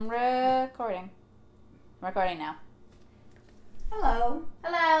recording. I'm recording now. Hello.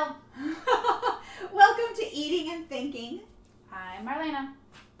 Hello. Welcome to Eating and Thinking. I'm Marlena.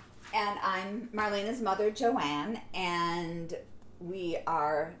 And I'm Marlena's mother, Joanne, and we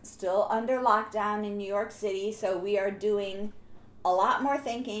are still under lockdown in New York City, so we are doing a lot more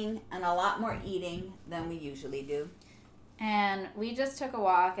thinking and a lot more eating than we usually do. And we just took a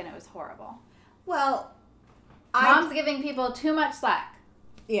walk and it was horrible. Well, Mom's giving people too much slack.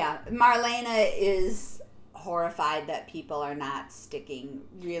 Yeah, Marlena is horrified that people are not sticking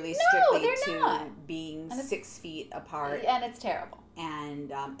really strictly to being 6 feet apart. And it's terrible.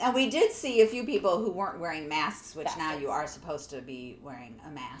 And we did see a few people who weren't wearing masks, which now you are supposed to be wearing a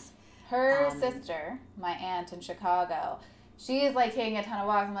mask. Her sister, my aunt in Chicago, she is like taking a ton of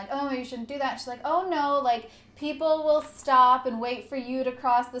walks. I'm like, oh, you shouldn't do that. She's like, oh no, like people will stop and wait for you to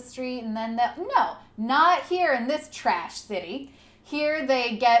cross the street and then no, not here in this trash city. Here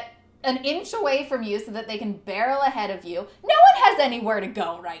they get an inch away from you so that they can barrel ahead of you. No one has anywhere to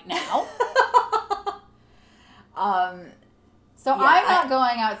go right now. So yeah, I'm not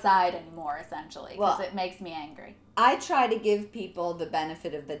going outside anymore, essentially, because it makes me angry. I try to give people the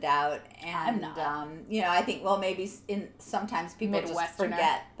benefit of the doubt, and I'm not. I think maybe sometimes people just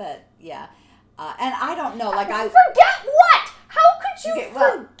forget that. Yeah, and I don't know. Like forget what? How could you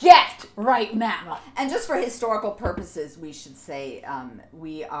forget right now? And just for historical purposes, we should say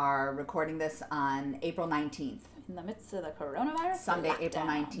we are recording this on April 19th, in the midst of the coronavirus. Sunday, April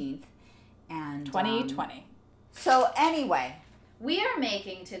 19th, and 2020. So anyway. We are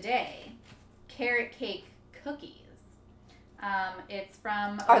making today carrot cake cookies. It's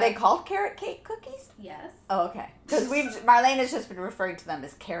from... Are they called carrot cake cookies? Yes. Oh, okay. Because Marlena's just been referring to them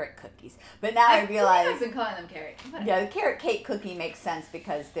as carrot cookies. But now I realize... I've been calling them carrot. Yeah, the carrot cake cookie makes sense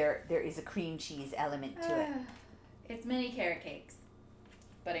because there is a cream cheese element to it. It's mini carrot cakes,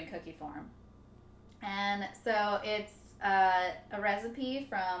 but in cookie form. And so it's a recipe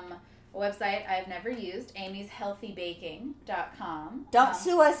from... a website I've never used, amy'shealthybaking.com. Don't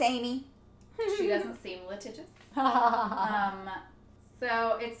sue us, Amy. She doesn't seem litigious.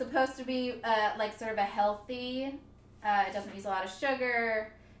 So it's supposed to be like sort of a healthy, it doesn't use a lot of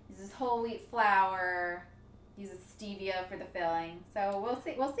sugar, uses whole wheat flour, uses stevia for the filling. So we'll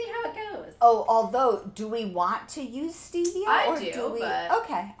see how it goes. Oh, although, do we want to use stevia? I do, but...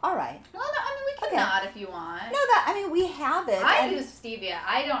 Okay, all right. Well, no, I mean, we can not if you want. No, we have it. I use stevia.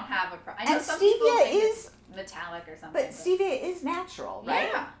 I don't have a problem. I know some people think it's metallic or something. But stevia is natural, right?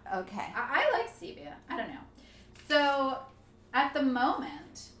 Yeah. Okay. I like stevia. I don't know. So, at the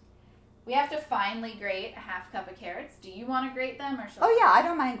moment... we have to finely grate a half cup of carrots. Do you want to grate them or should I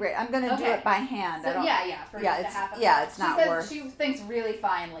don't mind grate. I'm going to do it by hand. So for just a half a cup. It's not worth. She thinks really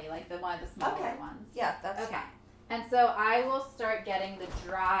finely, like one of the smaller ones. Yeah, that's fine. And so I will start getting the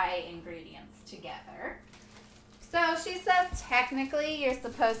dry ingredients together. So she says technically you're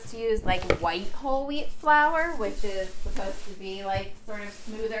supposed to use like white whole wheat flour, which is supposed to be like sort of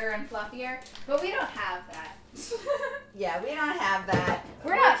smoother and fluffier, but we don't have that. Yeah, we don't have that.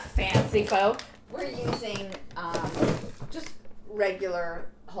 We're not fancy folk. We're using just regular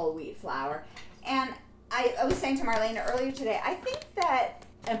whole wheat flour. And I was saying to Marlena earlier today, I think that,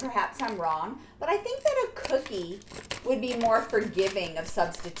 and perhaps I'm wrong, but I think that a cookie would be more forgiving of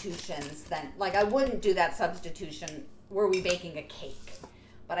substitutions than, like I wouldn't do that substitution were we baking a cake.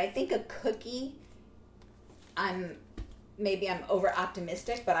 But I think a cookie, maybe I'm over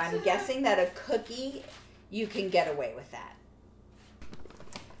optimistic, but I'm guessing that a cookie, you can get away with that.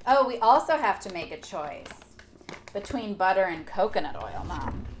 Oh, we also have to make a choice between butter and coconut oil,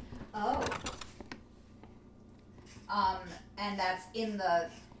 Mom. Oh. And that's in the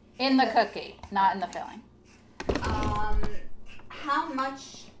cookie, not in the filling. How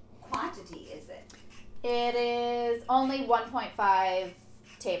much quantity is it? It is only 1.5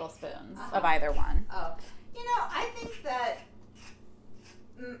 tablespoons of either one. Oh.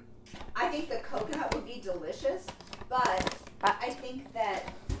 I think the coconut would be delicious, but I think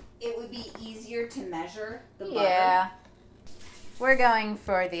that it would be easier to measure the butter. Yeah. We're going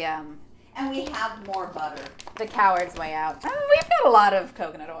for the and we have more butter. The coward's way out. We've got a lot of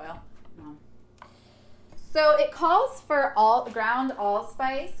coconut oil. So it calls for ground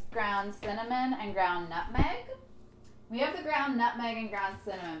allspice, ground cinnamon, and ground nutmeg. We have the ground nutmeg and ground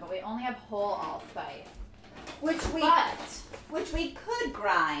cinnamon, but we only have whole allspice. Which we could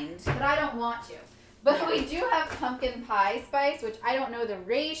grind. But I don't want to. But we do have pumpkin pie spice, which I don't know the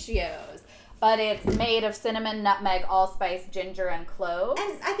ratios. But it's made of cinnamon, nutmeg, allspice, ginger, and cloves.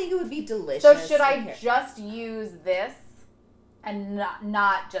 And I think it would be delicious. So should I just use this and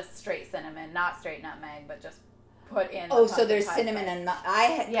not just straight cinnamon, not straight nutmeg, but just put in. Oh, so there's cinnamon and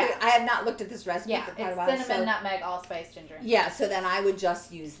I have not looked at this recipe for quite a while. Cinnamon, nutmeg, allspice, ginger. Yeah, so then I would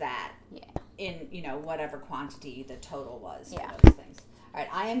just use that. Yeah. In whatever quantity the total was. Yeah. For those things. All right,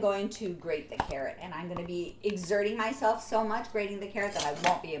 I am going to grate the carrot, and I'm going to be exerting myself so much grating the carrot that I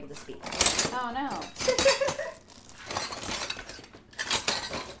won't be able to speak. Oh no.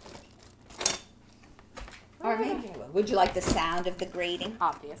 Or maybe I will. Would you like the sound of the grating?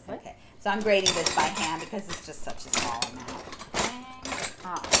 Obviously. Okay. So I'm grating this by hand because it's just such a small amount.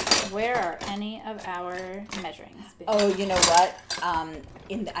 Where are any of our measuring spoons? Oh, you know what?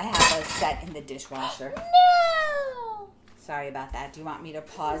 I have a set in the dishwasher. No. Sorry about that. Do you want me to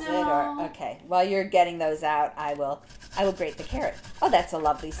pause it No. or okay? While you're getting those out, I will grate the carrot. Oh, that's a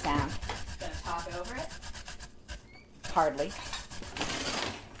lovely sound. Gonna talk over it. Hardly.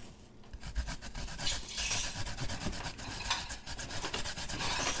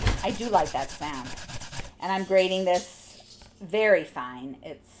 I do like that sound. And I'm grating this very fine.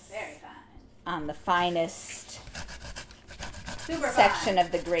 It's Very fine. on the finest Super section fine.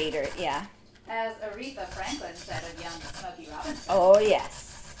 of the grater. Yeah. As Aretha Franklin said of young Smokey Robinson. Oh,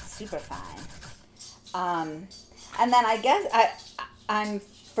 yes. Super fine. And then I guess I'm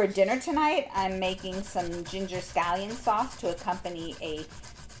for dinner tonight, I'm making some ginger scallion sauce to accompany a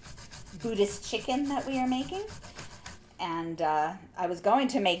Buddhist chicken that we are making. And I was going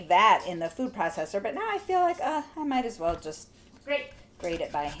to make that in the food processor, but now I feel like I might as well just grate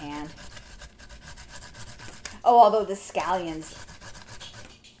it by hand. Oh, although the scallions,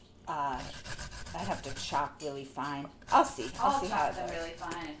 I'd have to chop really fine. I'll see. I'll see how it chop them goes. really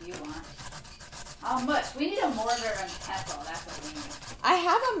fine if you want. How much? We need a mortar and pestle. That's what we need. I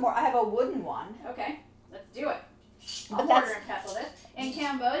have a wooden one. Okay, let's do it. But I'll mortar and pestle this. In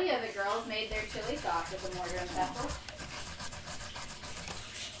Cambodia, the girls made their chili sauce with a mortar and pestle.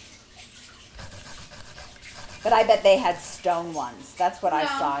 But I bet they had stone ones. That's what I No.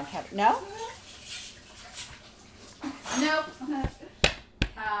 saw in Cambodia. No? Nope.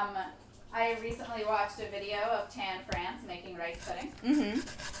 I recently watched a video of Tan France making rice pudding. Mm-hmm.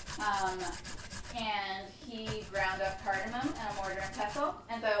 And he ground up cardamom and a mortar and pestle,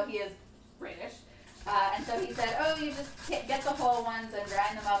 and so he is British. And so he said, "Oh, you just get the whole ones and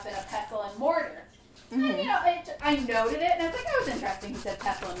grind them up in a pestle and mortar." Mm-hmm. And I noted it, and I was like, "Oh, it's interesting." He said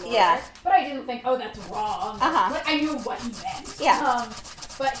pestle and mortar, Yeah. but I didn't think, "Oh, that's wrong." Uh-huh. Like, I knew what he meant. Yeah.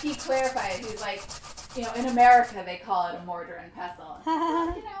 But he clarified. He's like, in America they call it a mortar and pestle.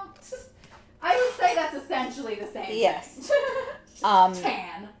 I would say that's essentially the same Yes. thing.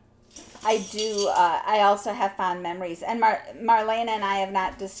 Tan. I do. I also have fond memories. And Marlena and I have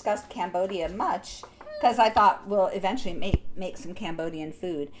not discussed Cambodia much because I thought we'll eventually make some Cambodian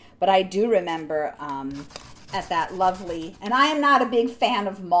food. But I do remember at that lovely, and I am not a big fan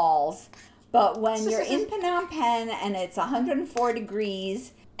of malls, but when you're in Phnom Penh and it's 104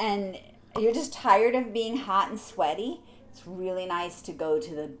 degrees and you're just tired of being hot and sweaty, it's really nice to go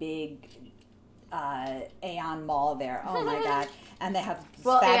to the big Aeon Mall there. Oh my God. And they have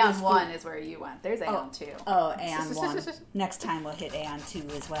fabulous Aeon 1 is where you went. There's Aeon 2. Oh, Aeon 1. Next time we'll hit Aeon 2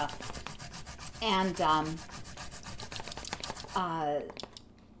 as well. And,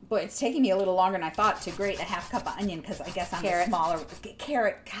 boy, it's taking me a little longer than I thought to grate a half cup of onion because I guess I'm a smaller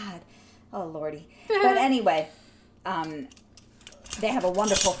carrot. God. Oh, Lordy. But anyway, they have a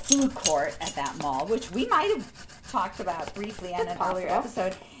wonderful food court at that mall, which we might have talked about briefly in an earlier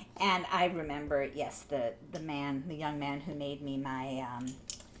episode. And I remember, yes, the young man who made me my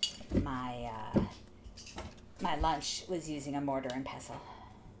lunch was using a mortar and pestle.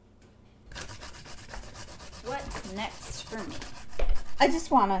 What's next for me? I just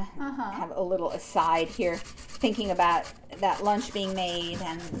want to have a little aside here, thinking about that lunch being made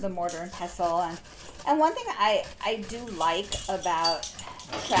and the mortar and pestle. And one thing I do like about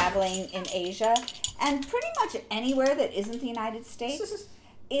traveling in Asia, and pretty much anywhere that isn't the United States,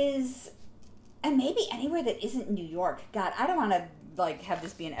 and maybe anywhere that isn't New York. God, I don't want to have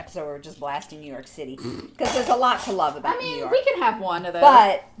this be an episode where we're just blasting New York City because there's a lot to love about New York. We can have one of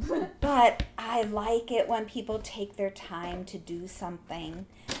those. But I like it when people take their time to do something,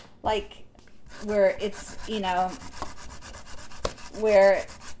 like where it's where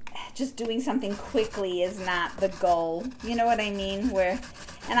just doing something quickly is not the goal. You know what I mean?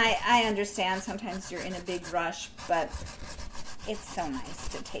 And I understand sometimes you're in a big rush, but it's so nice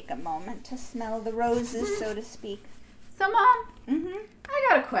to take a moment to smell the roses, so to speak. So, Mom, Mm-hmm. I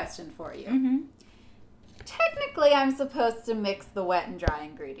got a question for you. Mm-hmm. Technically, I'm supposed to mix the wet and dry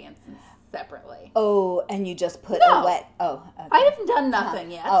ingredients separately. Oh, and you just put No. a wet... Oh, okay. I haven't done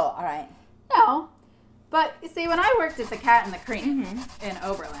nothing yet. Oh, all right. No. But you see, when I worked at the Cat and the Cream in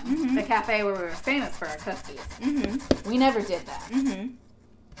Oberlin, the cafe where we were famous for our cookies, we never did that. And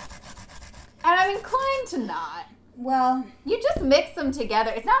I'm inclined to not. Well, you just mix them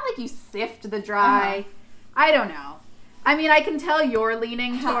together. It's not like you sift the dry. I don't know. I mean, I can tell you're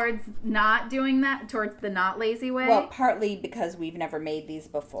leaning towards not doing that, towards the not lazy way. Well, partly because we've never made these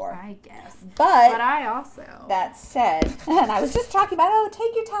before. I guess. But I also. That said, and I was just talking about,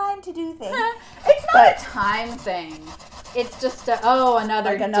 take your time to do things. It's not a time thing. It's just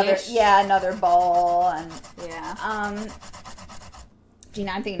another dish. Yeah, another bowl. And yeah.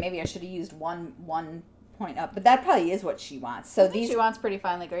 Gina, I'm thinking maybe I should have used one point up, but that probably is what she wants. So she wants pretty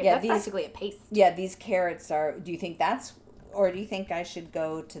finely grated. Yeah, that's basically a paste. Yeah, these carrots are. Do you think that's, or do you think I should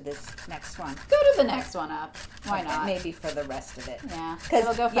go to this next one? Go to the next one up. Why not? Maybe for the rest of it. Yeah,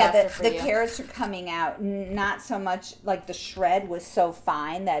 because go faster for the you. carrots are coming out. Not so much like the shred was so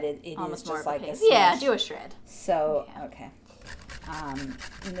fine that it almost is just more like a a yeah. Do a shred. So yeah. Okay.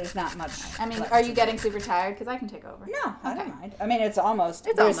 There's not much. I mean, are you getting super tired? Because I can take over. No, I don't mind. I mean, it's almost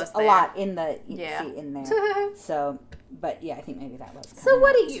there. a lot in the in there. So, but yeah, I think maybe that was. So,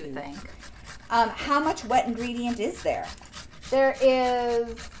 what do you think? How much wet ingredient is there? There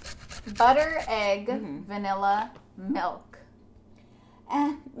is butter, egg, vanilla, milk.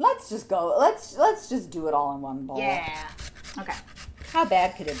 Let's just go. Let's just do it all in one bowl. Yeah. Okay. How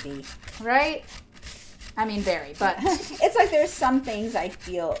bad could it be? Right. I mean, very, but it's like there's some things I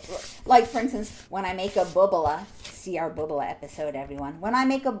feel like, for instance, when I make a bubala, see our bubala episode, everyone. When I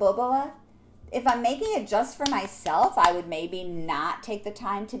make a bubala, if I'm making it just for myself, I would maybe not take the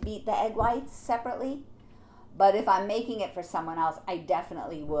time to beat the egg whites separately. But if I'm making it for someone else, I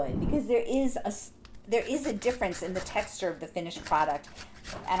definitely would, because there is a difference in the texture of the finished product,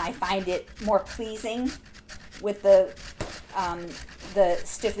 and I find it more pleasing with the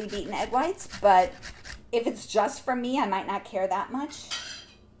stiffly beaten egg whites. But if it's just for me, I might not care that much.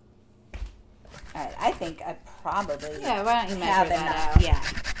 All right, I think I probably why don't you measure that out? Yeah.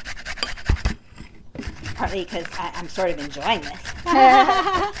 Partly because I'm sort of enjoying this.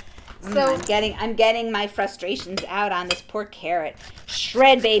 So I'm getting my frustrations out on this poor carrot.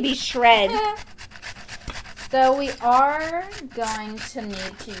 Shred, baby, shred. So we are going to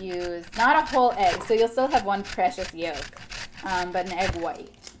need to use not a whole egg, so you'll still have one precious yolk, but an egg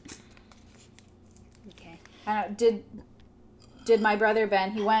white. Did my brother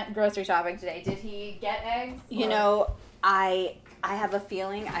Ben, he went grocery shopping today, did he get eggs? You know, I have a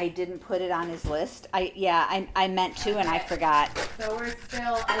feeling I didn't put it on his list. I meant to, and I forgot. So we're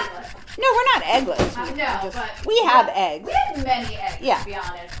still eggless. No, we're not eggless. But we have eggs. We have many eggs, to be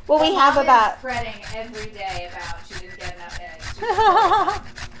honest. Well, we have about spreading every day about she didn't get enough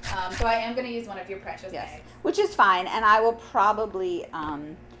eggs. So I am going to use one of your precious eggs, which is fine, and I will probably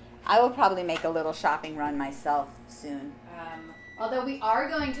make a little shopping run myself soon. Although we are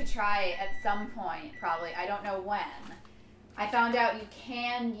going to try at some point, probably, I don't know when. I found out you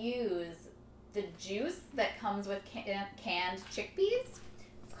can use the juice that comes with canned chickpeas.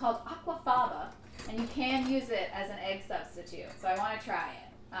 It's called aquafaba, and you can use it as an egg substitute. So I want to try it.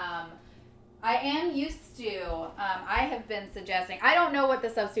 I am used to, I have been suggesting, I don't know what the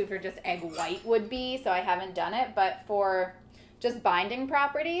substitute for just egg white would be, so I haven't done it, but for just binding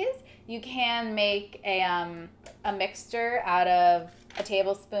properties, you can make a mixture out of a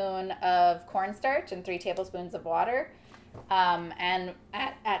tablespoon of cornstarch and 3 tablespoons of water. And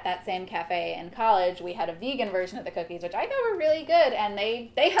at that same cafe in college, we had a vegan version of the cookies, which I thought were really good, and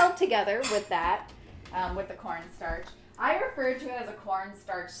they held together with that, with the cornstarch. I referred to it as a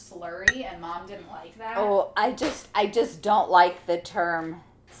cornstarch slurry, and Mom didn't like that. Oh, I just don't like the term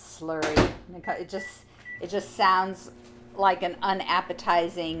slurry. It just sounds like an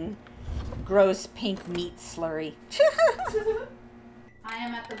unappetizing, gross pink meat slurry. I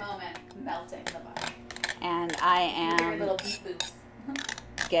am at the moment melting the butter. And I am little beep boops.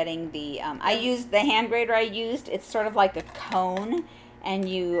 getting the, I used the hand grater I used. It's sort of like a cone, and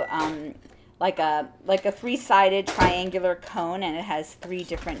you, like a 3-sided triangular cone, and it has 3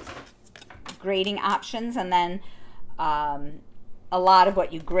 different grating options, and then a lot of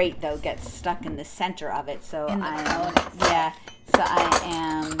what you grate, though, gets stuck in the center of it. So I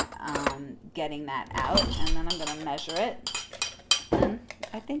am getting that out, and then I'm going to measure it. And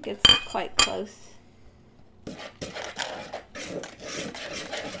I think it's quite close.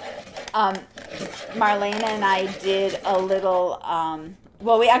 Marlena and I did a little,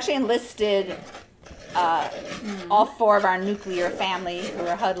 we actually enlisted all 4 of our nuclear family who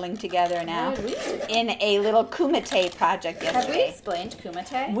are huddling together now in a little kumite project yesterday. Have we explained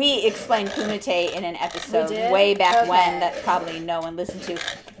kumite? We explained kumite in an episode way back when that probably no one listened to.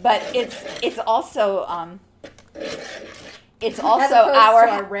 but it's also As our opposed to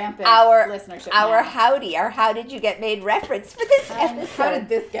our rampant listenership. our now. howdy, our how did you get made reference for this episode. How did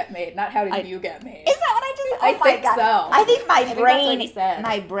this get made? Not how did you get made? Is that what I just? I Oh my think God. so. I think I think that's what you said.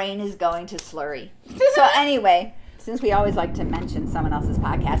 my brain is going to slurry. So anyway, since we always like to mention someone else's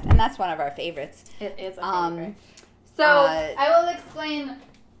podcast, and that's one of our favorites. It is a favorite. So I will explain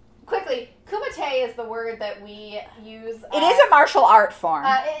quickly. Kumite is the word that we use. It is a martial art form.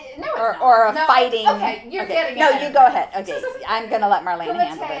 No, it's not. Or a No, fighting. Okay, you're getting it. No, you go ahead. Okay, I'm going to let Marlene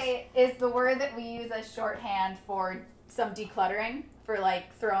handle this. Kumite is the word that we use as shorthand for some decluttering, for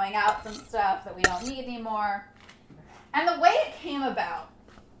like throwing out some stuff that we don't need anymore. And the way it came about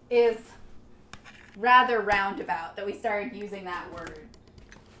is rather roundabout, that we started using that word.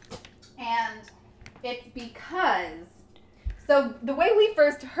 And it's because, so the way we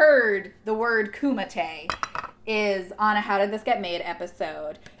first heard the word kumite is on a How Did This Get Made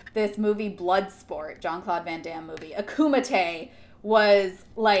episode. This movie Bloodsport, Jean-Claude Van Damme movie. A kumite was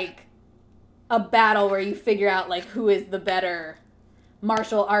like a battle where you figure out like who is the better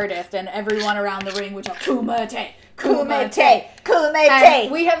martial artist, and everyone around the ring would shout kumite, kumite, Kumite.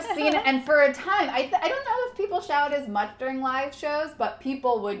 and we have seen it, and for a time, I don't know if people shout as much during live shows, but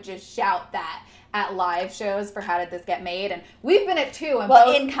people would just shout that at live shows for How Did This Get Made, and we've been at two. And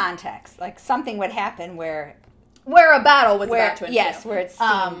Well, in context, like something would happen where a battle was about to ensue. Yes, where it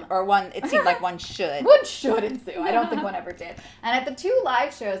seemed, it seemed like one should. One should ensue. I don't think one ever did. And at the two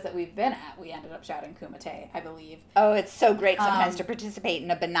live shows that we've been at, we ended up shouting kumite, I believe. Oh, it's so great sometimes to participate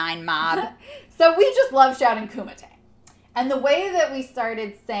in a benign mob. So we just love shouting kumite. And the way that we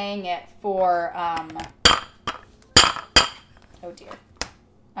started saying it for, oh dear.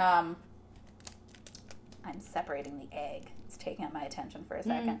 I'm separating the egg. It's taking up my attention for a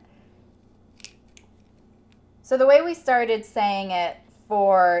second. So the way we started saying it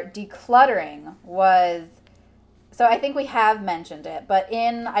for decluttering was, so I think we have mentioned it, but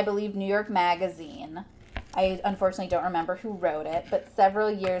in, I believe, New York Magazine, I unfortunately don't remember who wrote it, but several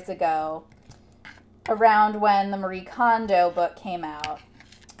years ago, around when the Marie Kondo book came out,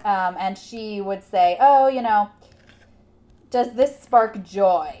 and she would say, oh, you know, does this spark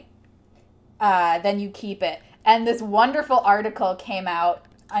joy? Then you keep it. And this wonderful article came out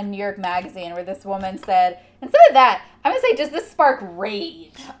on New York Magazine where this woman said, instead of that, I'm going to say, does this spark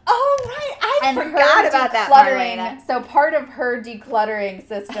rage? Oh, right. I And forgot her about that, decluttering- Marlena. So part of her decluttering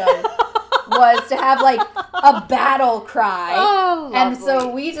system was to have like a battle cry. Oh, and so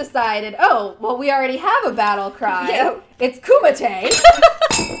lovely. we decided, oh, well, we already have a battle cry. Yeah. It's kumite.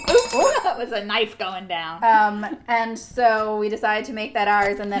 That was a knife going down. And so we decided to make that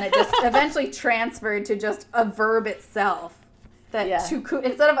ours, and then it just eventually transferred to just a verb itself. That Yeah.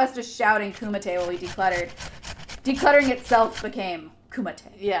 Instead of us just shouting kumite while we decluttering itself became kumite.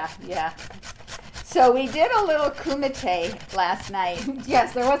 Yeah. So we did a little kumite last night.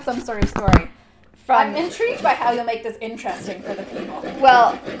 Yes, there was some sort of story. From I'm intrigued by how you'll make this interesting for the people.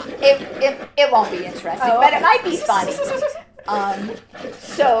 Well, it won't be interesting, Oh, but okay. it might be funny.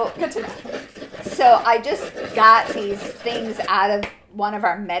 So Good to know. So I just got these things out of one of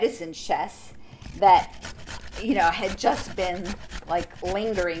our medicine chests that, you know, had just been like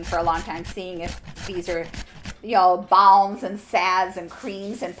lingering for a long time, seeing if these are, you know, balms and salves and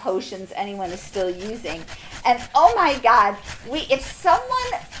creams and potions anyone is still using. And oh my God, if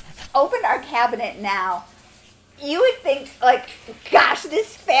someone opened our cabinet now, you would think, like, gosh,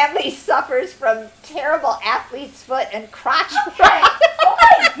 this family suffers from terrible athlete's foot and crotch pain. Oh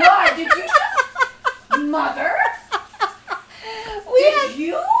my God! Did you just, mother? Did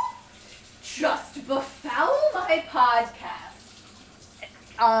you just befoul my podcast?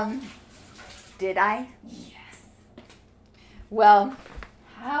 Did I? Yes. Well,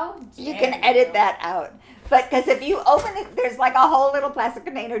 How you dare can edit that out. But because if you open it, there's like a whole little plastic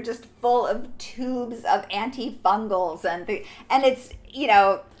container just full of tubes of antifungals and it's, you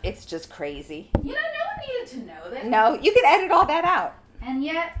know, it's just crazy. You know, no one needed to know this. No, you can edit all that out. And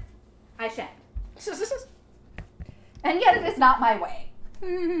yet, I shan't. And yet, it is not my way.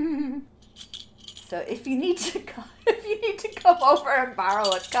 So if you need to come over and borrow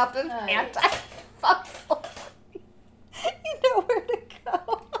a cup of antifungal, you know where to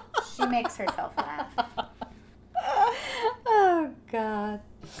go. She makes herself laugh. Oh God.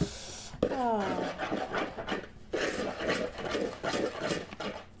 Oh.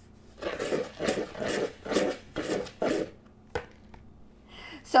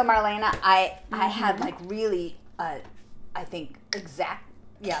 So Marlena, I had like really, I think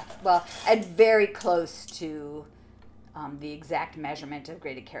and very close to the exact measurement of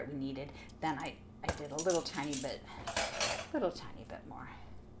grated carrot we needed. Then I did a little tiny bit more.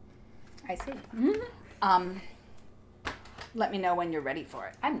 I see. Let me know when you're ready for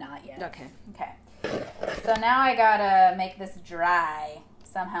it. I'm not yet. Okay. Okay. So now I gotta make this dry.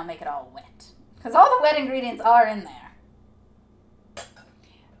 Somehow make it all wet. Because all the wet ingredients are in there.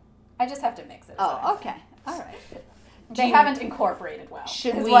 I just have to mix it. Oh, okay. All right. They haven't incorporated well.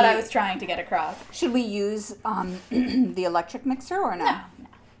 Should is we- what I was trying to get across. Should we use the electric mixer or no? No.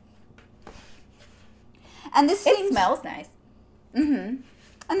 And this It seems smells nice. Mm-hmm.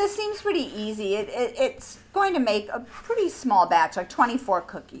 And this seems pretty easy. It's going to make a pretty small batch, like 24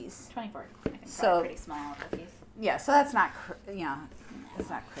 cookies. 24. I think So- pretty small cookies. Yeah, so that's not, that's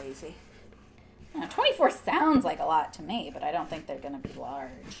not crazy. 24 sounds like a lot to me, but I don't think they're going to be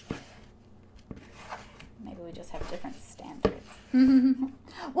large. Maybe we just have different standards.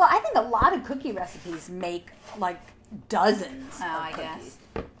 Well, I think a lot of cookie recipes make like dozens Oh, of I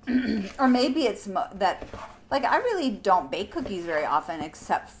cookies. Or maybe it's that, like, I really don't bake cookies very often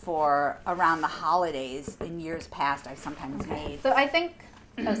except for around the holidays. In years past, I've sometimes made. So I think...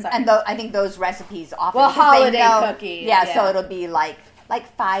 Oh, sorry. And I think those recipes often. Well, because they holiday cookie, Yeah, yeah. so it'll be like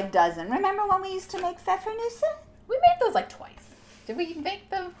 5 dozen. Remember when we used to make pfeffernusse? We made those like twice. Did we make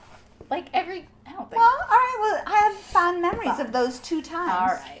them like every... I don't think... Well, all right. Well, I have fond memories of those 2 times. All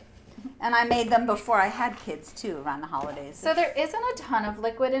right. And I made them before I had kids too, around the holidays. So there isn't a ton of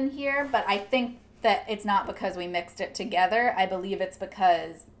liquid in here, but I think that it's not because we mixed it together. I believe it's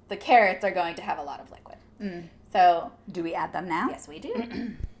because the carrots are going to have a lot of liquid. So, Do we add them now? yes, we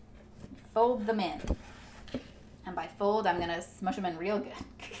do. Fold them in. And by fold, I'm going to smush them in real good.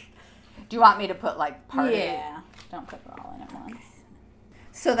 Do you want me to put like part of it? Yeah. Don't put them all in at once.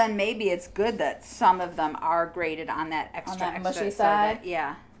 So then maybe it's good that some of them are grated on that extra, that mushy so that- side?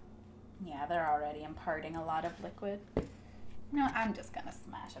 yeah. Yeah, they're already imparting a lot of liquid. No, I'm just going to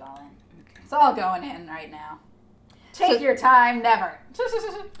smash it all in. It's all going in right now. Take your time, never.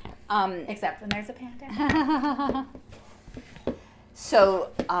 Except when there's a pandemic. So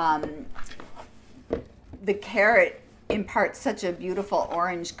the carrot imparts such a beautiful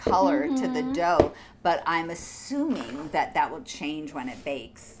orange color to the dough, but I'm assuming that will change when it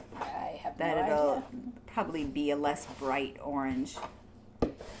bakes. I have no That idea. it'll probably be a less bright orange.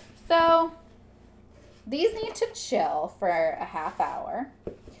 So, these need to chill for a half hour.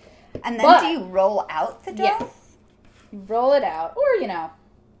 And then But- do you roll out the dough? Yes. Roll it out. Or,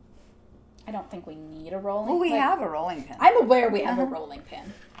 I don't think we need a rolling Well, we like, have a rolling pin. I'm aware we have a rolling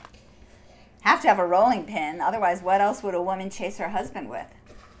pin. Have to have a rolling pin, otherwise what else would a woman chase her husband with?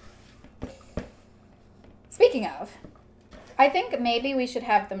 Speaking of, I think maybe we should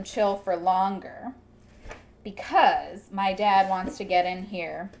have them chill for longer because my dad wants to get in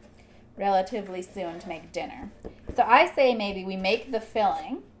here relatively soon to make dinner. So I say maybe we make the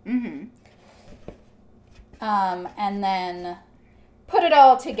filling and then put it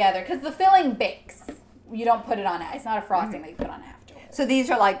all together because the filling bakes. You don't put it on, it's not a frosting that you put on afterwards. So these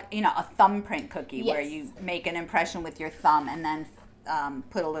are like, a thumbprint cookie where Yes. you make an impression with your thumb and then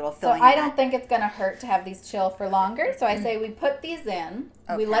put a little So filling I in don't it. think it's going to hurt to have these chill for longer. So I say we put these in.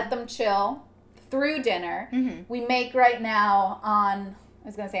 We Okay. let them chill through dinner. We make right now on, I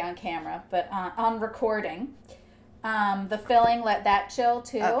was going to say on camera, but on recording. The filling, let that chill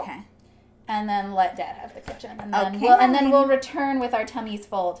too. Okay. And then let Dad have the kitchen. And then, Okay, and then Marlene. we'll return with our tummies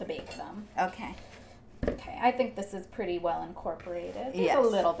full to bake them. Okay. Okay, I think this is pretty well incorporated. There's Yes. a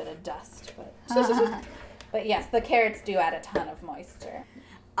little bit of dust, but... But yes, the carrots do add a ton of moisture.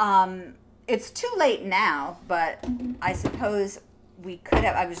 It's too late now, but I suppose we could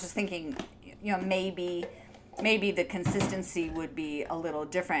have. I was just thinking, maybe the consistency would be a little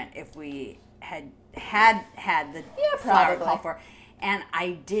different if we had the flour probably. called for. And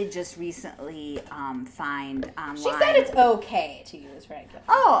I did just recently find online. She said it's okay to use regular.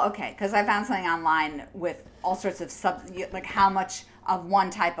 Oh, okay. Because I found something online with all sorts of like how much of one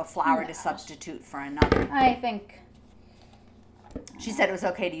type of flour to substitute for another. I think... She said it was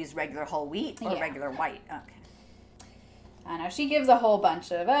okay to use regular whole wheat or Yeah. regular white. Okay. I know, she gives a whole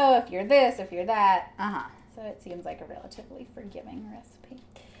bunch of, if you're this, if you're that. Uh-huh. So it seems like a relatively forgiving recipe.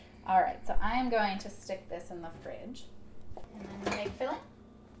 All right, so I am going to stick this in the fridge. And then make filling.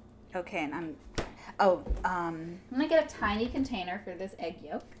 Okay, and I'm going to get a tiny container for this egg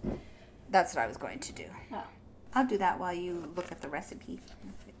yolk. that's what I was going to do. Oh. I'll do that while you look at the recipe.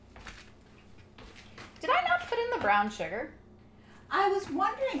 Did I not put in the brown sugar? I was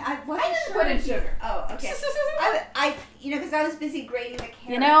wondering. I didn't put in sugar. Oh, okay. I because I was busy grating the carrots.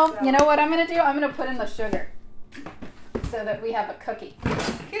 You know what I'm going to do? I'm going to put in the sugar so that we have a cookie.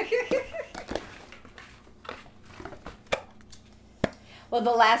 Well, the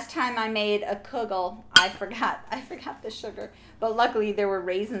last time I made a kugel, I forgot the sugar. But luckily there were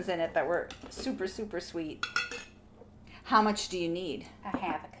raisins in it that were super, super sweet. How much do you need? A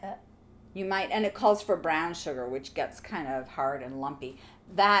half a cup. You might, and it calls for brown sugar, which gets kind of hard and lumpy.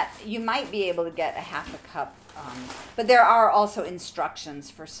 That, you might be able to get a half a cup. But there are also instructions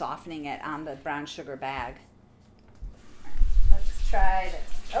for softening it on the brown sugar bag. Let's try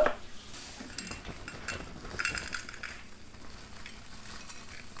this. Oh.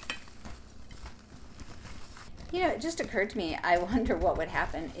 You know, it just occurred to me, I wonder what would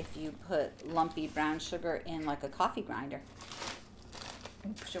happen if you put lumpy brown sugar in like a coffee grinder.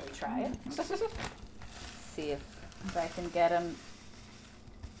 Should we try it? See if I can get him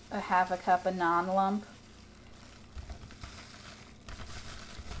a half a cup of non-lump.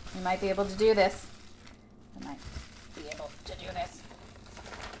 We might be able to do this. I might be able to do this.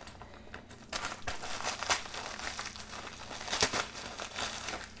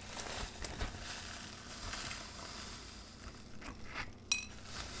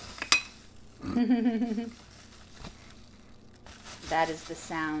 that is the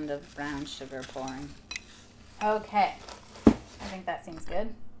sound of brown sugar pouring. Okay. I think that seems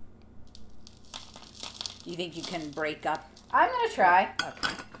good. You think you can break up? I'm going to try.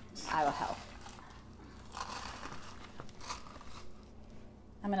 Okay. I will help.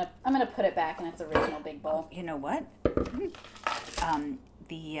 I'm gonna put it back in its original big bowl. You know what?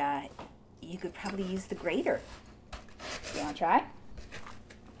 You could probably use the grater. You want to try?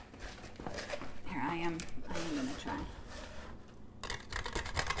 Here I am gonna try.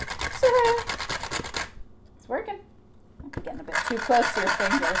 It's working. I'm getting a bit too close to your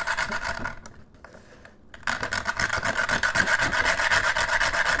fingers.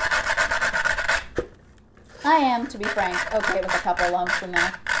 I am, to be frank, okay with a couple lumps in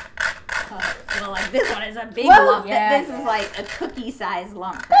there. Well, like this one is a big Whoa, lump. yeah, This is like a cookie-sized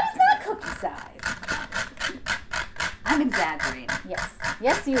lump. That's not cookie size. I'm exaggerating. Yes.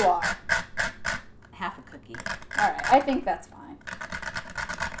 Yes, you are. Half a cookie. All right. I think that's fine.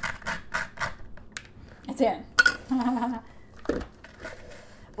 It's in.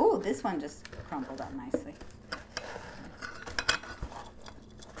 Ooh, this one just crumpled up nicely.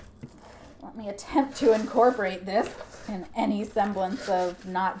 Let me attempt to incorporate this in any semblance of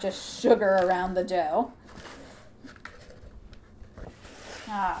not just sugar around the dough.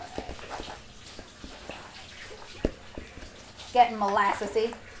 All right. Getting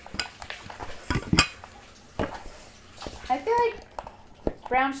molassesy. I feel like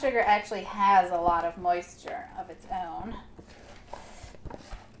brown sugar actually has a lot of moisture of its own.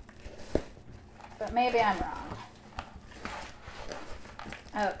 But maybe I'm wrong.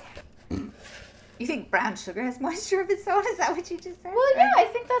 Okay. You think brown sugar has moisture of its own? Is that what you just said? Well, yeah, I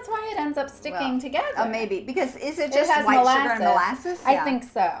think that's why it ends up sticking together. Oh, maybe. Because is it It just has white molasses. sugar and molasses? I Yeah. think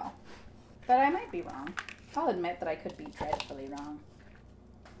so. But I might be wrong. I'll admit that I could be dreadfully wrong.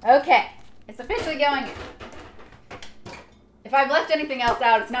 Okay. It's officially going in. If I've left anything else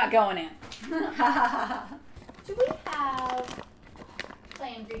out, it's not going in. Do we have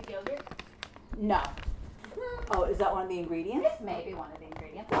plain Greek yogurt? No. Oh, is that one of the ingredients? This may be one of the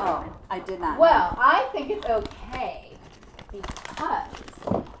ingredients. Oh, I did not. Well, I think it's okay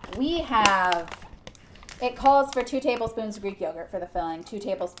because we have, it calls for 2 tablespoons of Greek yogurt for the filling, 2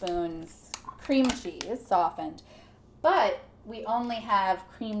 tablespoons cream cheese, softened, but we only have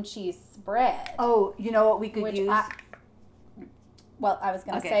cream cheese spread. Oh, you know what we could use? I was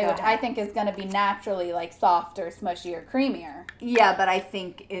going to Okay, say, go which ahead. I think is going to be naturally like softer, smushier, creamier. Yeah, but I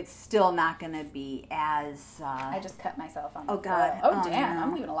think it's still not going to be as... I just cut myself on the Oh, God. foot. Oh, Oh, damn. no.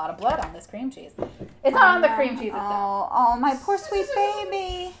 I'm leaving a lot of blood on this cream cheese. It's not on the cream cheese itself. Oh, my poor sweet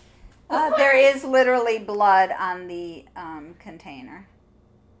baby. There is literally blood on the container.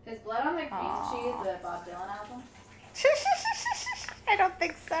 Is blood on the cream cheese the Bob Dylan album? I don't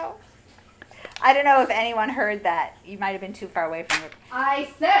think so. I don't know if anyone heard that. You might have been too far away from it. I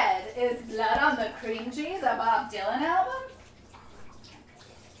said, is blood on the cream cheese a Bob Dylan album?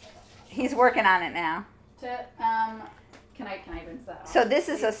 He's working on it now. Can I rinse that off? So this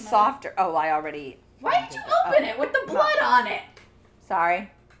is a softer... Oh, I already... Why did you open it with the blood on it? Sorry.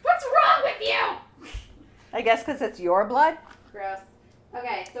 What's wrong with you? I guess because it's your blood. Gross.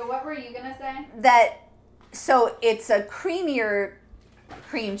 Okay, so what were you gonna say? So it's a creamier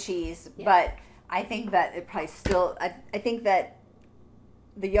cream cheese, Yes. but I think that it probably still... I think that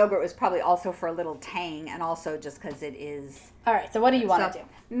the yogurt was probably also for a little tang, and also just because it is... All right, so what do you want to do?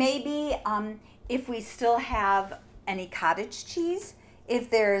 Maybe if we still have any cottage cheese, if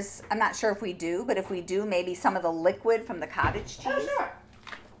there's... I'm not sure if we do, but if we do, maybe some of the liquid from the cottage cheese. Oh,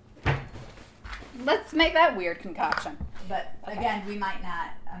 sure. Let's make that weird concoction. But Okay. again, we might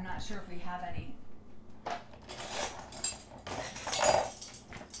not. I'm not sure if we have any.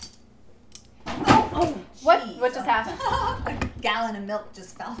 Oh, What jeez. just happened? A gallon of milk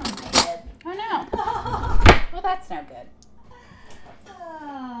just fell on my head. Oh no. Well, that's no good.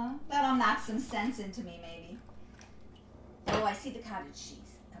 That'll knock some sense into me, maybe. Oh, I see the cottage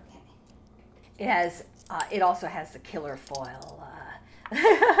cheese. Okay. It has. It also has the killer foil.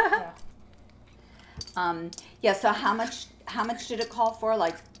 Yeah. Yeah. So how much? How much did it call for?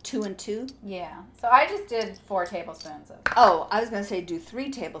 Like 2 and 2? Yeah. So I just did 4 tablespoons of. Oh, I was gonna say do 3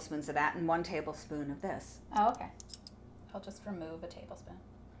 tablespoons of that and 1 tablespoon of this. Oh, okay. I'll just remove a tablespoon.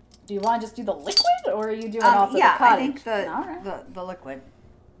 Do you want to just do the liquid, or are you doing also yeah, the cottage? I think All right. the liquid.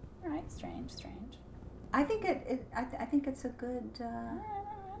 All right. Strange. I think I think it's a good All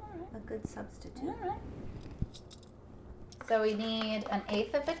right. a good substitute. All right. So we need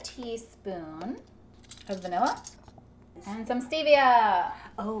 1/8 of a teaspoon of vanilla and some stevia.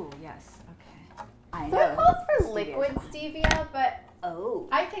 Oh yes, okay. I So know. it calls for Stevia. liquid stevia, but Oh.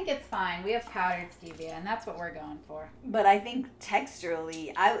 I think it's fine. We have powdered stevia, and that's what we're going for. But I think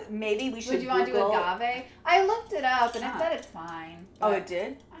texturally, maybe we should. Would you want to do Google- agave? I looked it up, and it Ah. said it's fine. Oh, but- it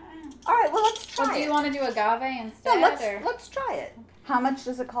did. I don't know. All right. Well, let's try Well, do it. you want to do agave instead? No, let's or? let's try it. How much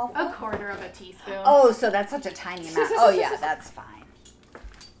does it call for? 1/4 of a teaspoon. Oh, so that's such a tiny amount. Oh yeah, that's fine.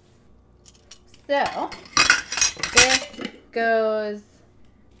 So this goes,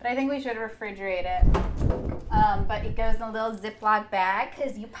 but I think we should refrigerate it. But it goes in a little Ziploc bag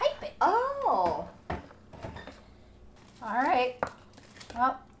because you pipe it. Oh. All right.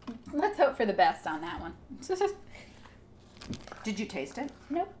 Well, let's hope for the best on that one. Did you taste it?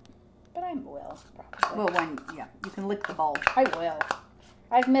 Nope. But I will, probably. Well, you can lick the bowl. I will.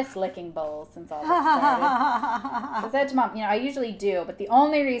 I've missed licking bowls since all this started. I said to Mom, I usually do, but the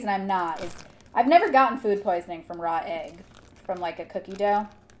only reason I'm not is I've never gotten food poisoning from raw egg, from like a cookie dough.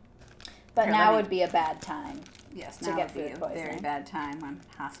 But Here, now let me- would be a bad time. Yes, To now get would be food a very poisoning. bad time when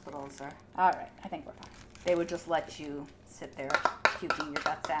hospitals are. All right, I think we're fine. They would just let you sit there puking your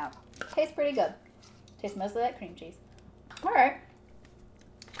guts out. Tastes pretty good. Tastes mostly like cream cheese. All right.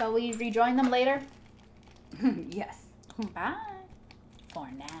 Shall we rejoin them later? Yes. Bye. For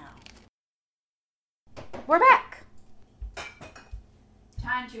now. We're back.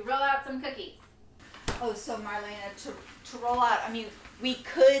 Time to roll out some cookies. Oh, so Marlena, to roll out, I mean, we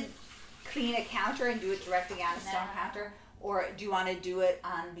could clean a counter and do it directly on a stone No. counter, or do you want to do it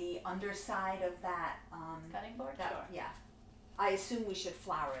on the underside of that? Cutting board? That, Sure. Yeah. I assume we should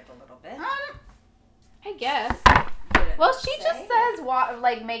flour it a little bit. I guess. Did it Well, she say? just says,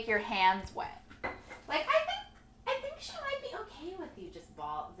 like, make your hands wet. Like, I think she might be okay with you just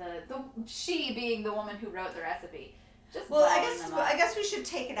she being the woman who wrote the recipe. Just Well, balling them up. I guess we should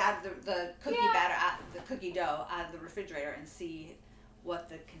take it out of the cookie Yeah. batter, out the cookie dough, out of the refrigerator, and see what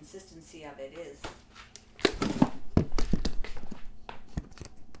the consistency of it is.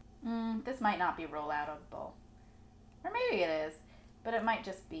 This might not be roll out of bowl. Or maybe it is. But it might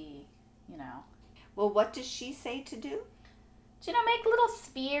just be, Well, what does she say to do? make little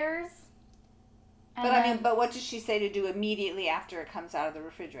spheres. And But I then- mean, but what does she say to do immediately after it comes out of the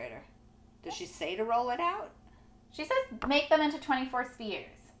refrigerator? Does she say to roll it out? She says make them into 24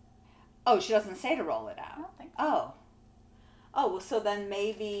 spheres. Oh, she doesn't say to roll it I out. don't think. Oh. Oh, well, so then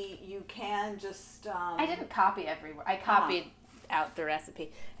maybe you can just. I didn't copy every word. I copied out the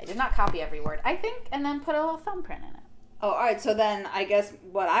recipe. I did not copy every word. I think, and then put a little thumbprint in it. Oh, all right. So then I guess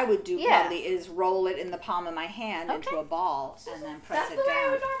what I would do Yeah. probably is roll it in the palm of my hand into Okay. a ball and then press That's it the way I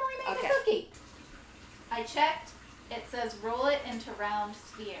down. would normally make Okay. a cookie. I checked. It says roll it into round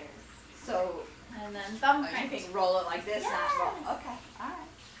spheres. So And then you thumbprint. can roll it like this, not roll. Yes. Okay. All right.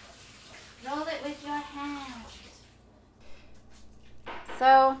 Roll it with your hand.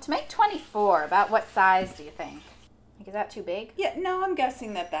 So, to make 24, about what size do you think? Like, is that too big? Yeah. No, I'm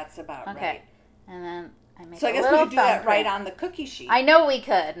guessing that that's about Okay. right. And then I make So I a guess we little could do that right thumbprint. on the cookie sheet. I know we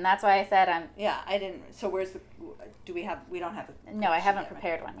could, and that's why I said I'm. Yeah, I didn't. So where's the? Do we have? We don't have a. No, I cookie haven't sheet yet, right?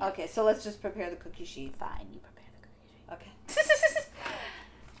 prepared one yet. Okay, so let's just prepare the cookie sheet. Fine, you prepare the cookie Okay. sheet.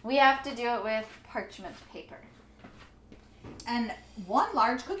 We have to do it with parchment paper. And one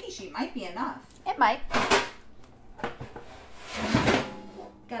large cookie sheet might be enough. It might.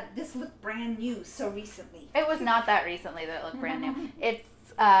 God, this looked brand new so recently. It was not that recently that it looked brand new.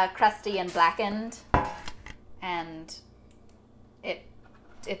 It's crusty and blackened, and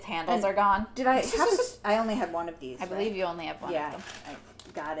its handles are gone. Did I have? I only had one of these. I believe you only have one Yeah, of them.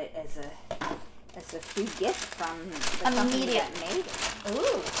 I got it as a free gift from the company Immediate. that made it.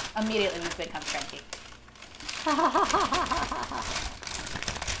 Ooh! Immediately we've become cranky.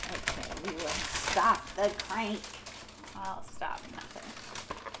 Okay, we will stop the crank. I'll stop nothing.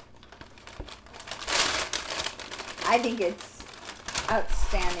 I think it's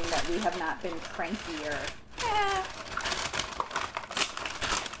outstanding that we have not been crankier. Yeah.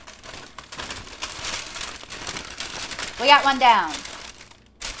 We got one down.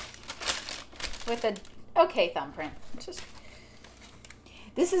 With a okay thumbprint.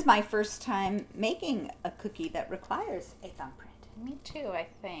 This is my first time making a cookie that requires a thumbprint. Me too, I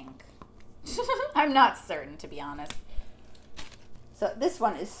think. I'm not certain, to be honest. So this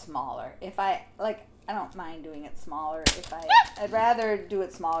one is smaller. If I don't mind doing it smaller. I'd rather do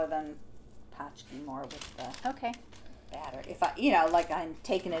it smaller than potchki more with the Okay. batter. If I'm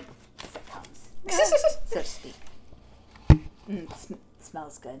taking it as it comes, so to speak.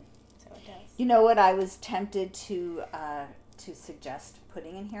 Smells good. So it does. You know what I was tempted to suggest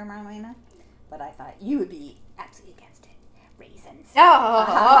putting in here, Marlena? But I thought you would be absolutely against it. Raisins.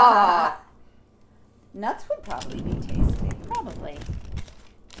 Oh! Nuts would probably be tasty. Probably.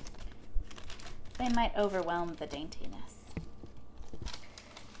 They might overwhelm the daintiness.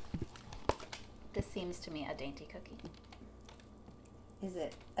 This seems to me a dainty cookie. Is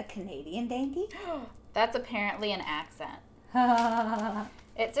it a Canadian dainty? That's apparently an accent.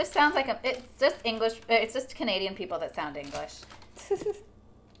 It just sounds like it's just English. It's just Canadian people that sound English.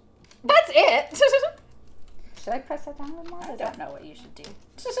 That's it. Should I press that down a little more? I don't know what you should do.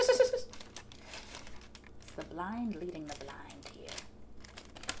 It's the blind leading the blind here.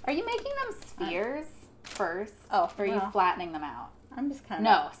 Are you making them spheres first? Oh, or are you flattening them out? I'm just kind of...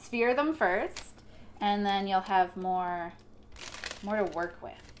 No, sphere them first, and then you'll have more to work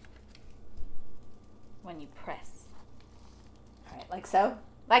with when you press. All right, like so?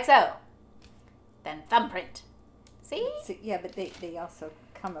 Like so. Then thumbprint. See? Yeah, but they also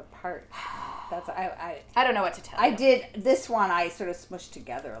come apart. That's I don't know what to tell you. I did this one. I sort of smushed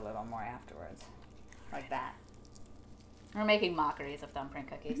together a little more afterwards, like that. We're making mockeries of thumbprint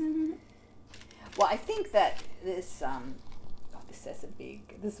cookies. Well, I think that this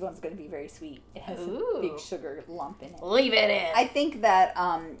this one's going to be very sweet. It has a big sugar lump in it. Leave it in. I think that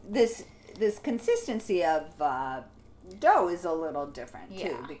this consistency of dough is a little different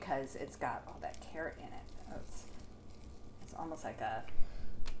too, because it's got all that carrot in it. It's almost like a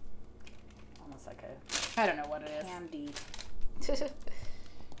I don't know what it is. candied.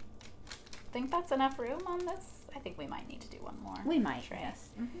 Think that's enough room on this? I think we might need to do one more. We might. Tray.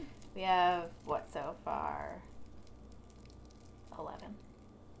 Yes. We have what so far? 11.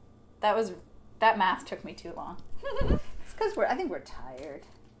 That math took me too long. It's because I think we're tired.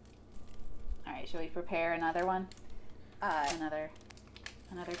 All right, should we prepare another one? Another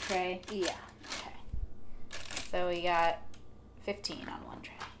tray. Yeah. Okay. So we got 15 on one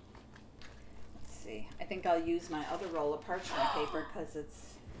tray. Let's see. I think I'll use my other roll of parchment paper because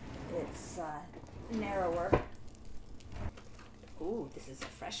it's narrower. Ooh, this is a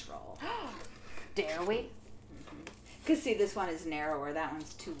fresh roll. Dare we? Because see, this one is narrower. That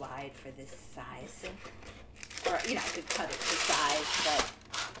one's too wide for this size. Or I could cut it to size, but.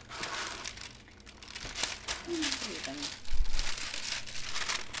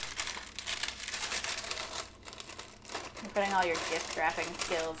 You're putting all your gift wrapping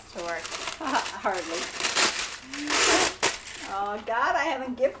skills to work. Hardly. Oh God, I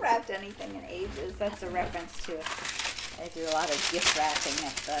haven't gift wrapped anything in ages. That's a reference to it. I do a lot of gift wrapping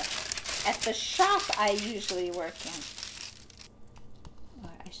at the shop I usually work in. Or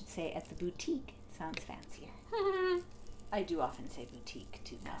I should say at the boutique. It sounds fancier. I do often say boutique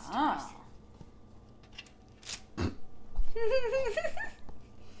to customers.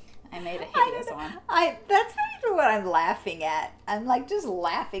 I made a hideous one. That's not even what I'm laughing at. I'm like just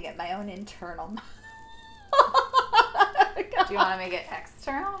laughing at my own internal. Do you want to make it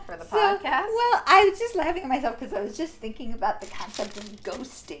external for the podcast? Well, I was just laughing at myself because I was just thinking about the concept of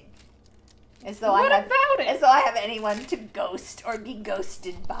ghosting. As though I have anyone to ghost or be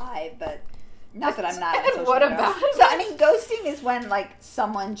ghosted by, but not that I'm not on social What media. about it? So, I mean, ghosting is when, like,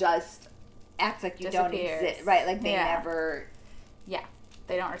 someone just acts like you don't exist. Right, like they never... Yeah,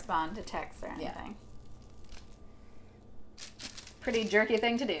 they don't respond to texts or anything. Pretty jerky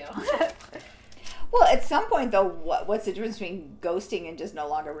thing to do. Well, at some point, though, what's the difference between ghosting and just no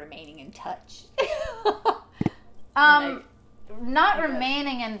longer remaining in touch?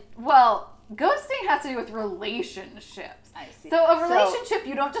 Remaining in... Well, ghosting has to do with relationships. I see. So a relationship,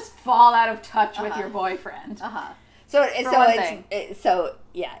 you don't just fall out of touch with your boyfriend. So it's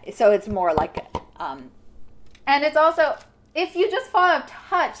more like... And it's also... If you just fall out of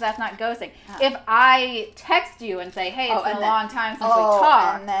touch, that's not ghosting. If I text you and say, hey, it's been a long time since we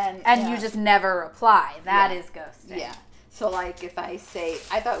talked, and you just never reply, that is ghosting. Yeah. So, like, if I say,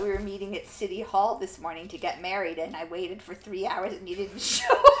 I thought we were meeting at City Hall this morning to get married, and I waited for 3 hours and you didn't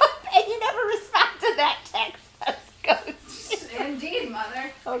show up, and you never respond to that text, that's ghosting. Indeed,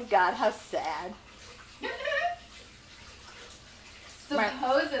 Mother. Oh, God, how sad.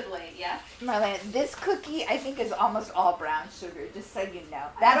 Supposedly, yeah. Marlena, this cookie, I think, is almost all brown sugar, just so you know.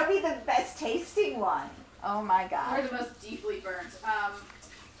 That'll be the best tasting one. Oh, my God. Or the most deeply burnt.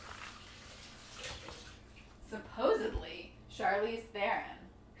 Supposedly, Charlize Theron,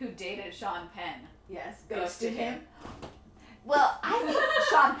 who dated Sean Penn, Yes, ghosted him. Well, I think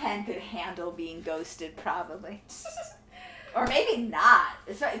Sean Penn could handle being ghosted, probably. Or maybe not.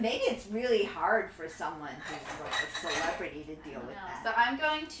 Maybe it's really hard for someone who's like a celebrity to deal with that. So I'm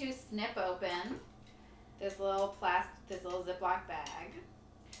going to snip open this little Ziploc bag.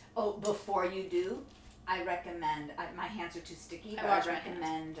 Oh, before you do, I recommend. My hands are too sticky, but wash I my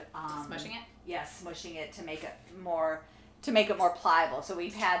recommend Smushing it. Yeah, smushing it to make it more pliable. So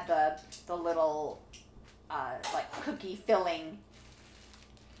we've had the little like cookie filling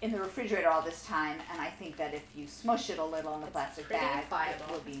in the refrigerator all this time, and I think that if you smush it a little in the plastic bag, pliable.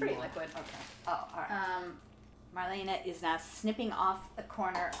 it will be It's pretty more. liquid. Okay. Oh, all right. Marlena is now snipping off a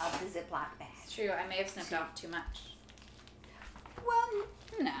corner of the Ziploc bag. It's true. I may have snipped off too much. Well,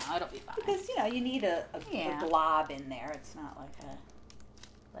 No, it'll be fine. because you need a glob in there. It's not like a.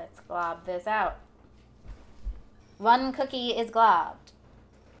 Let's glob this out. One cookie is globbed.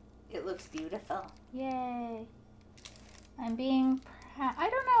 It looks beautiful. Yay. I'm being I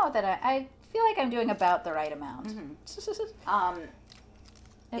don't know that I feel like I'm doing about the right amount. Mm-hmm.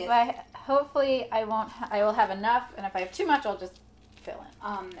 Hopefully I will have enough, and if I have too much, I'll just fill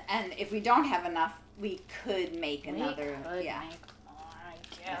in. And if we don't have enough, we could make another. Make Yeah. more, I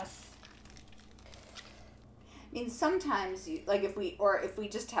guess. I mean, sometimes if we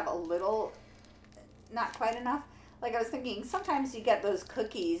just have a little, not quite enough. Like I was thinking, sometimes you get those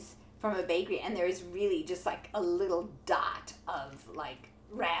cookies from a bakery, and there's really just like a little dot of like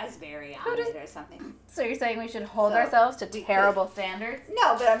raspberry on it or something. So you're saying we should hold ourselves to terrible standards?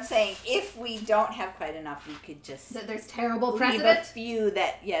 No, but I'm saying if we don't have quite enough, we could just That there's terrible leave precedent? a few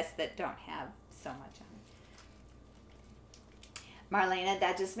that don't have so much on it. Marlena,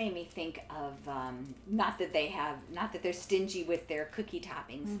 that just made me think of not that they're stingy with their cookie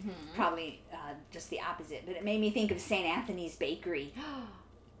toppings. Mm-hmm. Probably just the opposite. But it made me think of St. Anthony's Bakery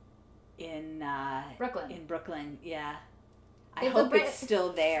in Brooklyn. In Brooklyn, yeah. I It's hope it's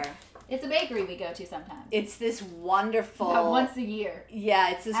still there. It's a bakery we go to sometimes. It's this wonderful. About once a year.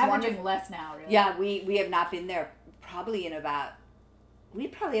 Yeah, it's this Averaging wonderful. less now, really. Yeah, we have not been there we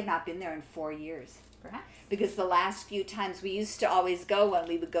probably have not been there in 4 years. Perhaps. Because the last few times we used to always go when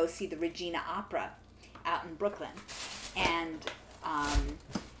we would go see the Regina Opera out in Brooklyn. And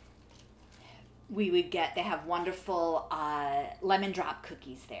they have wonderful lemon drop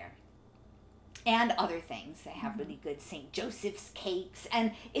cookies there. And other things. They have really good St. Joseph's cakes.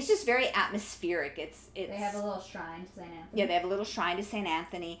 And it's just very atmospheric. They have a little shrine to St. Anthony. Yeah, they have a little shrine to St.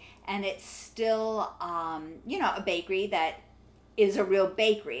 Anthony. And it's still, a bakery that is a real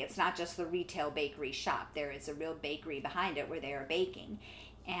bakery. It's not just the retail bakery shop. There is a real bakery behind it where they are baking.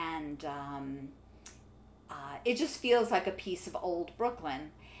 And it just feels like a piece of old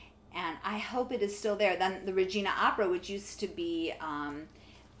Brooklyn. And I hope it is still there. Then the Regina Opera, which used to be...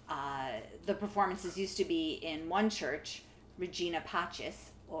 the performances used to be in one church, Regina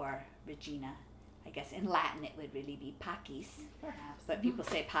Pacis, or Regina, I guess in Latin it would really be Pacis. Perhaps. But people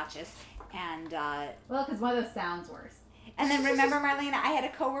say Pacis. And well, because one of those sounds worse. and then remember, Marlena, I had a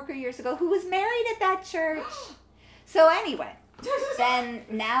coworker years ago who was married at that church. So anyway, then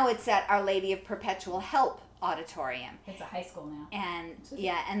now it's at Our Lady of Perpetual Help Auditorium. It's a high school now. And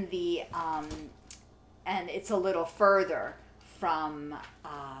and the and it's a little further from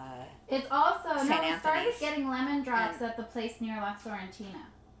it's also St. we started Anthony's. getting lemon drops at the place near La Sorrentina.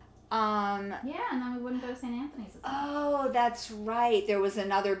 Yeah, and then we wouldn't go to St. Anthony's. Oh, that's right. There was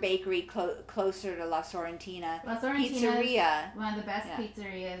another bakery closer to La Sorrentina. La Sorrentina Pizzeria. is one of the best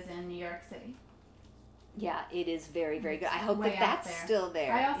pizzerias in New York City. Yeah, it is very, very good. I hope way that out that's there. still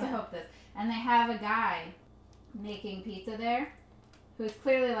there. I also hope this. And they have a guy making pizza there who's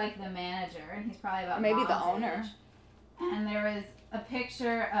clearly like the manager, and he's probably about Maybe the mom's owner. age. And there was a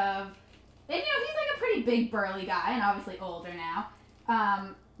picture of, and he's like a pretty big burly guy, and obviously older now.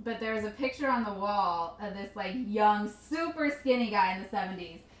 But there was a picture on the wall of this like young, super skinny guy in the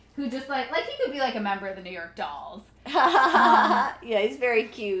 70s who just like he could be like a member of the New York Dolls. Yeah, he's very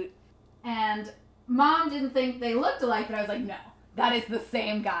cute. And Mom didn't think they looked alike, but I was like, no, that is the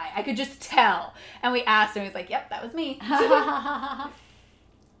same guy. I could just tell. And we asked him, he's like, yep, that was me.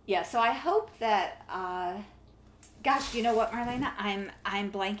 Yeah, so I hope that Gosh, you know what, Marlena?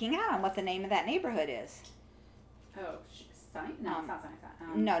 I'm blanking out on what the name of that neighborhood is. Oh, Sunny? No, it's not Sunny.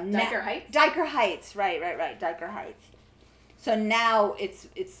 No, Diker Heights? Diker Heights, right, Diker Heights. So now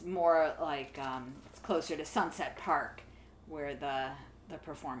it's more like it's closer to Sunset Park, where the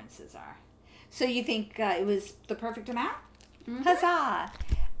performances are. So you think it was the perfect amount? Mm-hmm. Huzzah!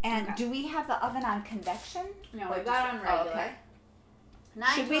 And do we have the oven on convection? No, we got it on regular. Okay.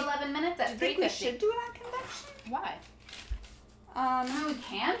 9 to 11 minutes at 350. Do you think we should do it on convection? Why? I mean, we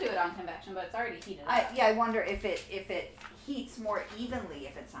can do it on convection, but it's already heated up. I wonder if it heats more evenly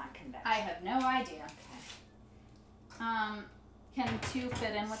if it's on convection. I have no idea. Okay. Can 2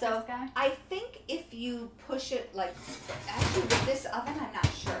 fit in with this guy? I think if you push it actually with this oven, I'm not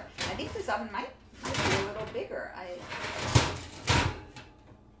sure. I think this oven might be a little bigger.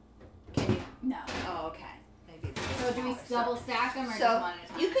 Can you? No. Oh, okay. Maybe. So do we double stack them or just one at a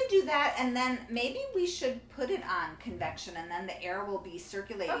time? You can do that, and then maybe we should put it on convection, and then the air will be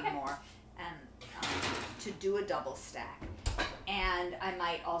circulating more, and to do a double stack. And I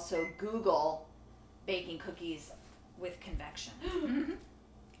might also Google baking cookies with convection. Mm-hmm.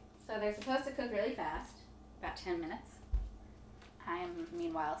 So they're supposed to cook really fast, about 10 minutes. I am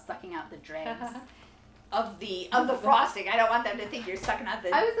meanwhile sucking out the dregs of the frosting. I don't want them to think you're sucking out the.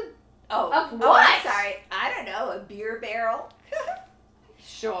 Of what? Oh, I'm sorry. I don't know, a beer barrel.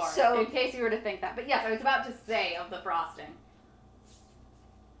 Sure. So, in case you were to think that, but yes, I was about to say of the frosting.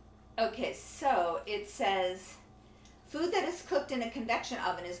 Okay, so it says food that is cooked in a convection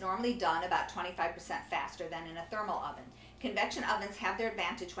oven is normally done about 25% faster than in a thermal oven. Convection ovens have their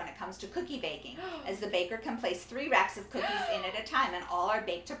advantage when it comes to cookie baking, as the baker can place 3 racks of cookies in at a time and all are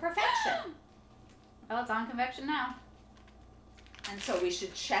baked to perfection. Well, it's on convection now. And so we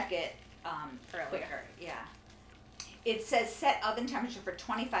should check it quicker. Yeah. It says set oven temperature for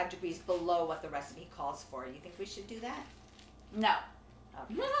 25 degrees below what the recipe calls for. You think we should do that? No.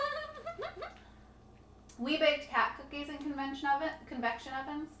 Okay. We baked cat cookies in convection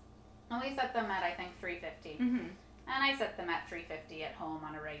ovens, and we set them at, I think, 350. Mm-hmm. And I set them at 350 at home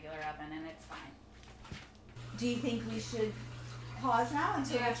on a regular oven, and it's fine. Do you think we should pause now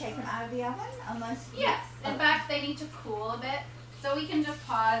until we take them out of the oven? Unless yes. In fact, they need to cool a bit, so we can just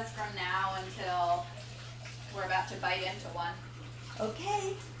pause from now until we're about to bite into one.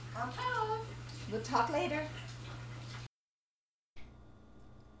 Okay. We'll talk later.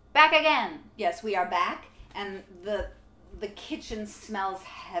 Back again. Yes, we are back, and the kitchen smells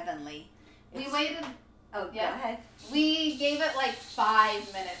heavenly. We waited. Oh, yes. Go ahead. We gave it like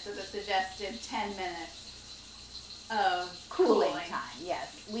 5 minutes of the suggested 10 minutes of cooling time.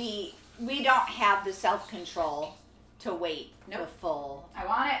 Yes, we don't have the self-control to wait the full. I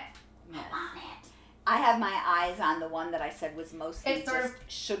want it. Yes. I want it. I have my eyes on the one that I said was mostly it's sort of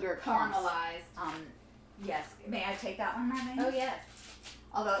sugar clumps. caramelized. Yes. May I take that one, Marlene? Oh yes.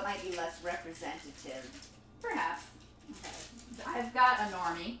 Although it might be less representative. Perhaps. Okay. I've got a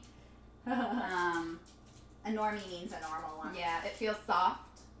normie. A normie means a normal one. Yeah, it feels soft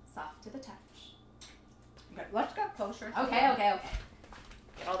to the touch. Okay, let's go closer. Okay.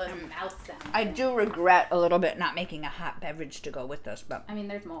 Get all those mouth sounds. I do regret a little bit not making a hot beverage to go with this, but I mean,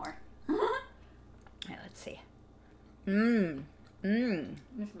 there's more. yeah, let's see. Mmm.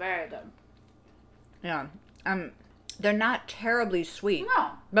 It's very good. Yeah. They're not terribly sweet.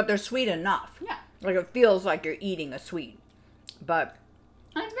 No. But they're sweet enough. Yeah. Like it feels like you're eating a sweet. But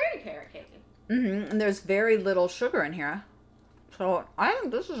and it's very carrot cakey. And there's very little sugar in here. So I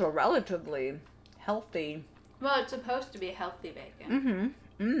think this is a relatively healthy. Well, it's supposed to be healthy bacon.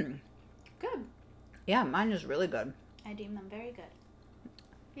 Good. Yeah, mine is really good. I deem them very good.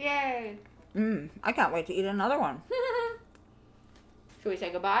 Yay. I can't wait to eat another one. Should we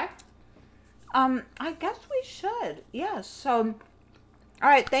say goodbye? I guess we should. Yes. So, all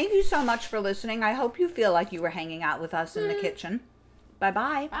right. Thank you so much for listening. I hope you feel like you were hanging out with us in the kitchen.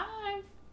 Bye-bye. Bye.